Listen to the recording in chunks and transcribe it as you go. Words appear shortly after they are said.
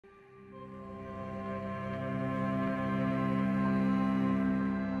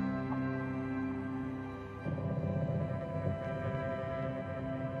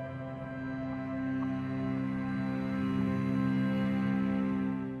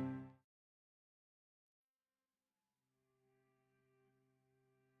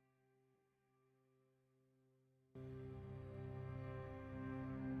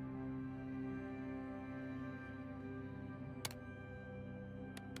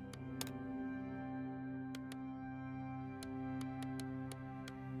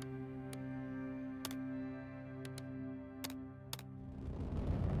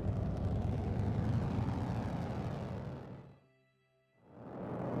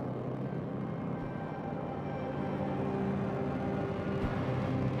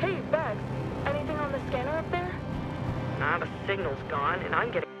the signal's gone, and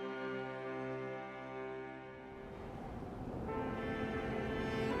I'm getting...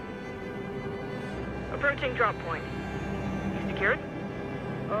 Approaching drop point. You secured?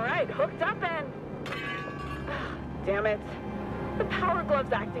 Alright, hooked up and... Damn it. The power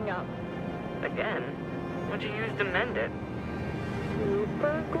glove's acting up. Again? What'd you use to mend it?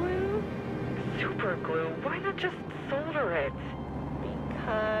 Super glue? Super glue? Why not just solder it?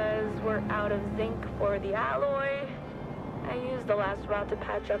 Because we're out of zinc for the alloy. I used the last rod to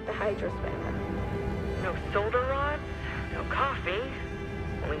patch up the hydrospanner. No solder rods? No coffee?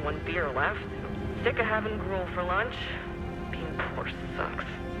 Only one beer left? I'm sick of having gruel for lunch. Being poor sucks.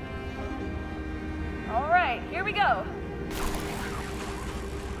 Alright, here we go.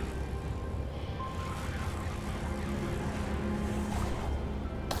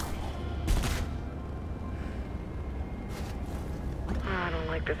 I don't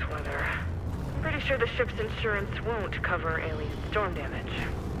like this weather. I'm pretty sure the ship's insurance won't cover alien storm damage.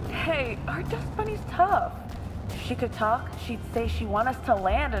 Hey, our dust bunny's tough. If she could talk, she'd say she wants us to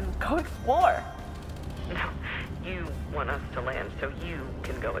land and go explore. No, you want us to land so you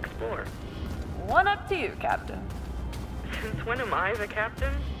can go explore. One up to you, Captain. Since when am I the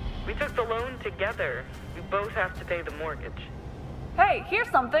captain? We took the loan together. We both have to pay the mortgage. Hey, here's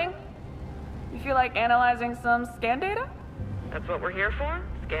something. You feel like analyzing some scan data? That's what we're here for?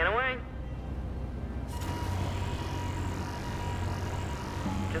 Scan away.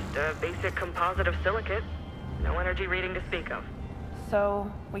 Just a basic composite of silicate. No energy reading to speak of. So,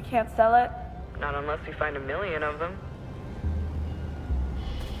 we can't sell it? Not unless we find 1 million of them.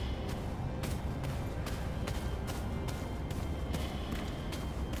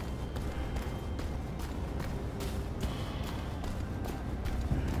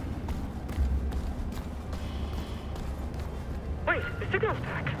 Wait, the signal's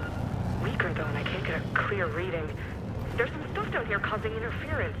back. Weaker though, and I can't get a clear reading. There's some stuff down here causing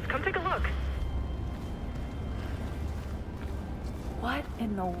interference. Come take a look. What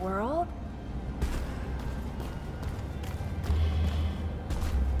in the world?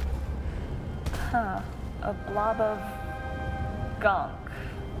 Huh. A blob of gunk.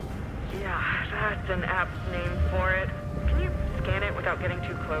 Yeah, that's an apt name for it. Can you scan it without getting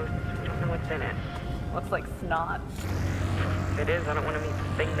too close? We don't know what's in it. Looks like snot. If it is, I don't want to meet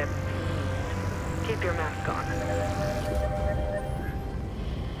the thing that... Keep your mask on.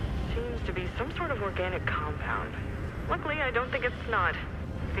 Seems to be some sort of organic compound. Luckily, I don't think it's snot.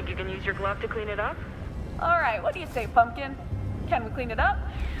 Think you can use your glove to clean it up? Alright, what do you say, Pumpkin? Can we clean it up?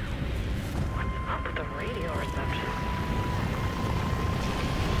 What's up with the radio reception?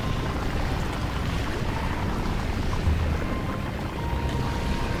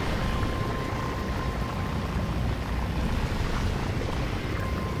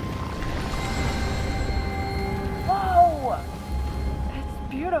 Whoa!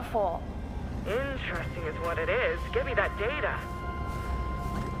 It's beautiful. Interesting is what it is. Give me that data.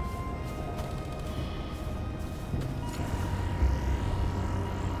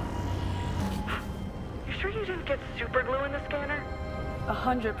 You sure you didn't get super glue in the scanner?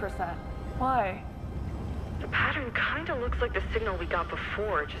 100%. Why? The pattern kinda looks like the signal we got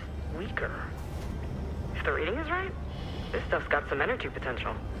before, just weaker. If the reading is right, this stuff's got some energy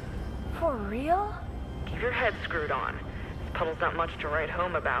potential. For real? Keep your head screwed on. This puddle's not much to write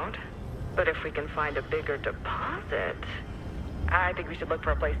home about. But if we can find a bigger deposit, I think we should look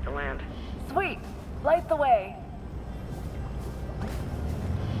for a place to land. Sweet. Light the way.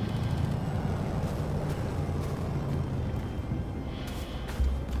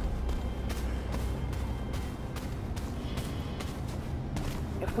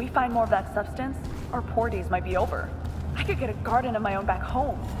 If we find more of that substance, our poor days might be over. I could get a garden of my own back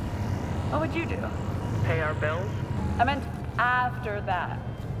home. What would you do? Pay our bills? I meant after that.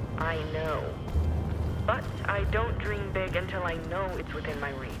 I know. But I don't dream big until I know it's within my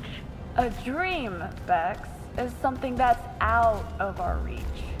reach. A dream, Bex, is something that's out of our reach.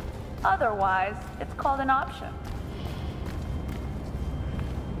 Otherwise, it's called an option.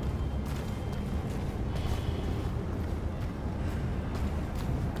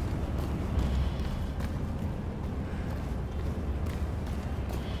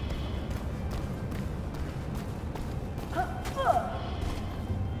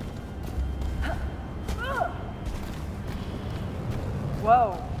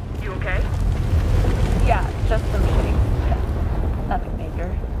 Whoa. You okay? Yeah, just some shakes. Nothing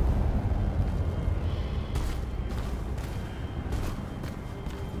major.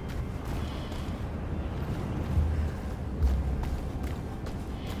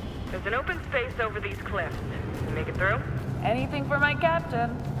 There's an open space over these cliffs. Can you make it through? Anything for my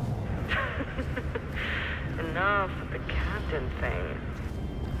captain. Enough with the captain thing.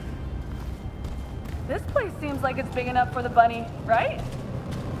 This place seems like it's big enough for the bunny, right?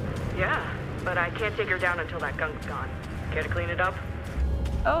 Yeah, but I can't take her down until that gunk's gone. Care to clean it up?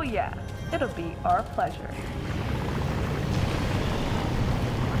 Oh yeah, it'll be our pleasure.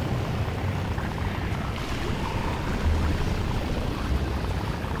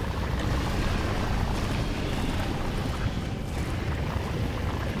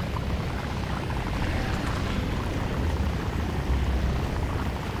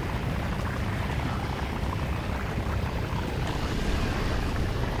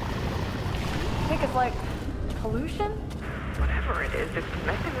 It's like pollution? Whatever it is, it's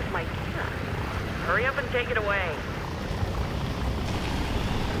messing with my gear. Hurry up and take it away.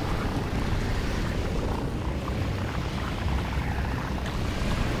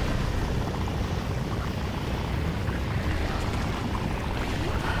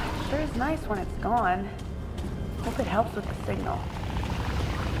 Sure is nice when it's gone. Hope it helps with the signal.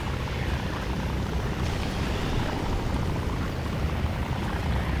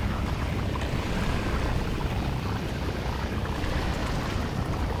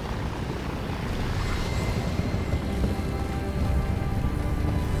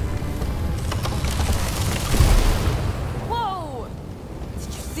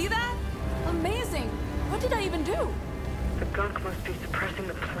 Gunk must be suppressing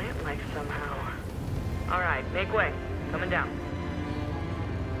the plant life somehow. All right, make way. Coming down.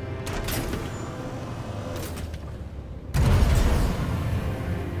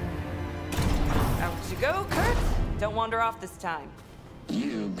 Out you go, Kurt. Don't wander off this time.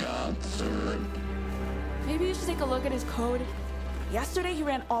 You got served. Maybe you should take a look at his code. Yesterday he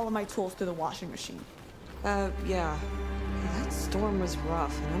ran all of my tools through the washing machine. Yeah. That storm was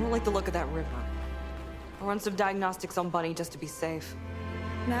rough, and I don't like the look of that river. I'll run some diagnostics on Bunny just to be safe.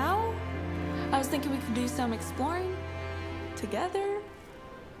 Now? I was thinking we could do some exploring together.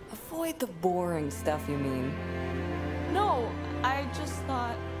 Avoid the boring stuff, you mean? No, I just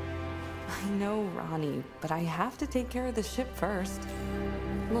thought... I know, Rani, but I have to take care of the ship first.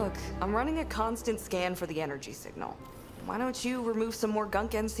 Look, I'm running a constant scan for the energy signal. Why don't you remove some more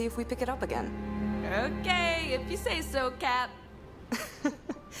gunk and see if we pick it up again? Okay, if you say so, Cap.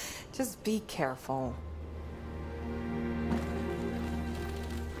 Just be careful.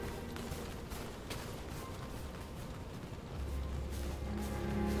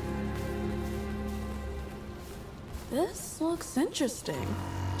 This looks interesting.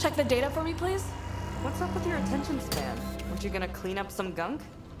 Check the data for me, please. What's up with your attention span? Aren't you gonna clean up some gunk?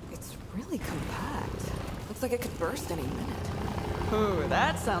 It's really compact. Looks like it could burst any minute. Ooh,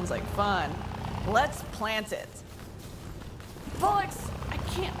 that sounds like fun. Let's plant it. Bullocks, I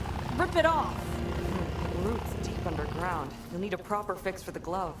can't rip it off. Roots deep underground. You'll need a proper fix for the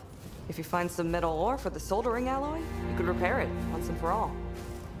glove. If you find some metal ore for the soldering alloy, you could repair it once and for all.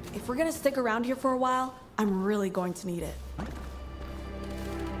 If we're gonna stick around here for a while, I'm really going to need it.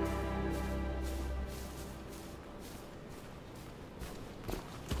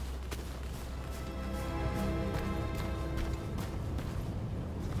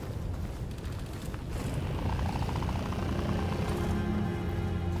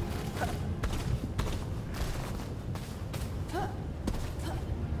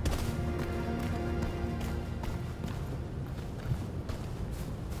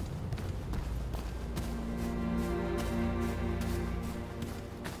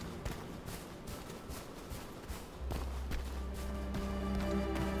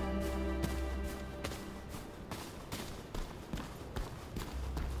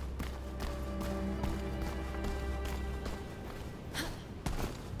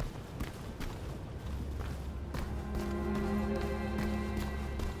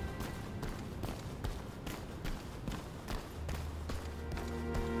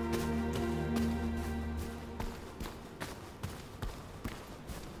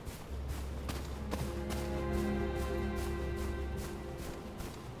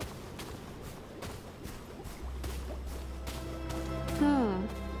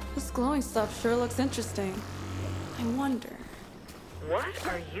 This glowing stuff sure looks interesting. I wonder... What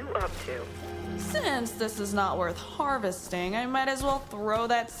are you up to? Since this is not worth harvesting, I might as well throw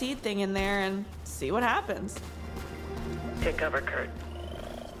that seed thing in there and see what happens. Take cover, Kurt.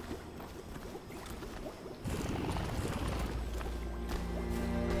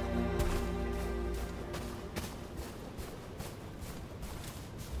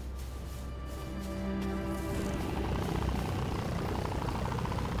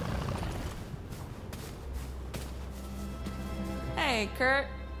 Hey, Kurt.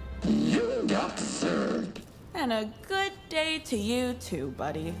 You got served. And a good day to you too,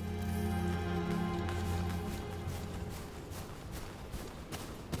 buddy.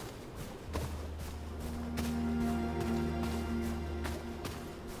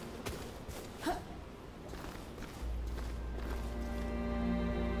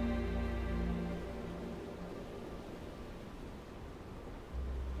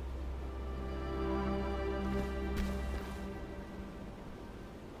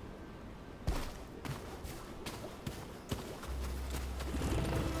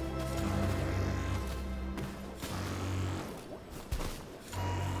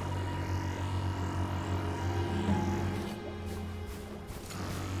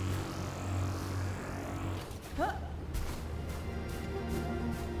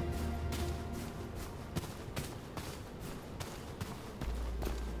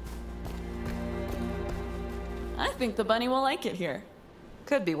 think the bunny will like it here.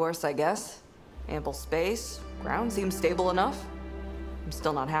 Could be worse, I guess. Ample space, ground seems stable enough. I'm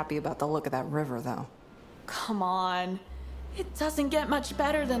still not happy about the look of that river, though. Come on. It doesn't get much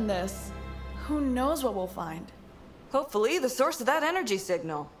better than this. Who knows what we'll find? Hopefully, the source of that energy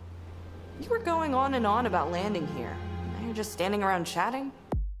signal. You were going on and on about landing here. Now you're just standing around chatting?